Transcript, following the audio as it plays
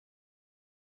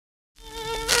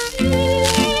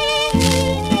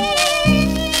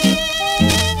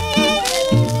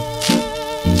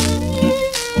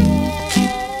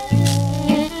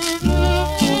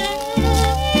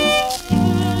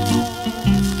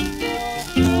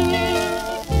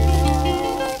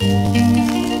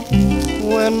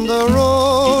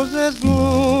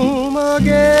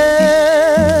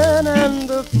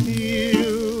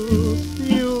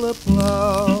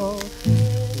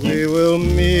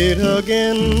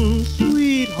again,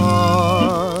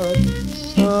 sweetheart,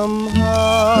 somehow.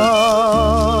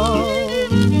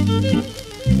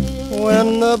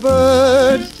 When the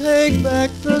birds take back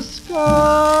the sky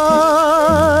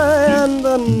and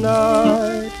the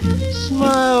night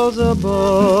smiles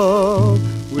above,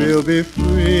 we'll be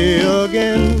free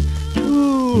again to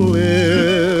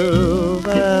live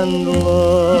and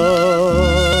love.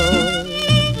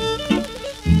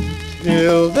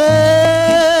 Till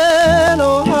then,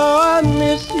 oh how I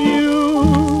miss you,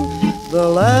 the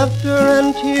laughter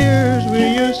and tears we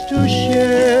used to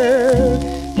share.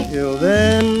 Till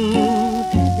then,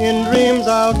 in dreams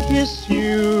I'll kiss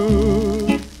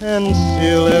you and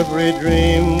seal every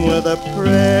dream with a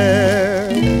prayer.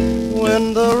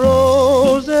 When the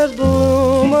roses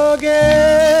bloom again,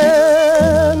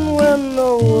 when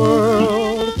the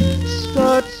world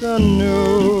starts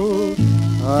anew,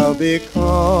 I'll be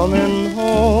coming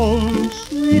home,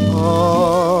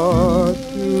 sweetheart,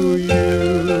 to you.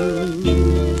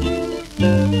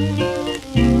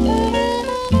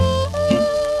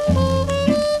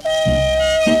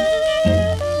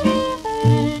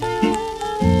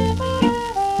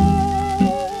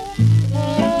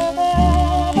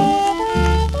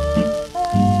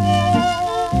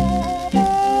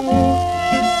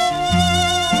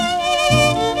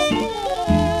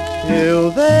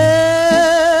 Till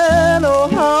then, oh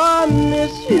how I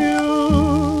miss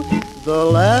you, the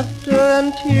laughter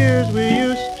and tears we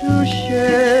used to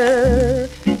share.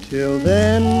 Till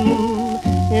then,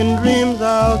 in dreams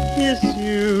I'll kiss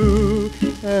you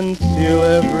and seal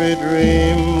every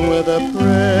dream with a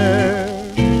prayer.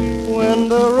 When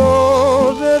the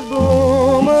roses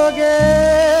bloom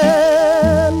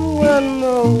again, when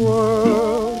the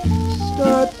world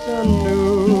starts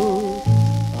anew,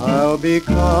 I'll be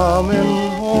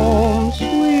coming home.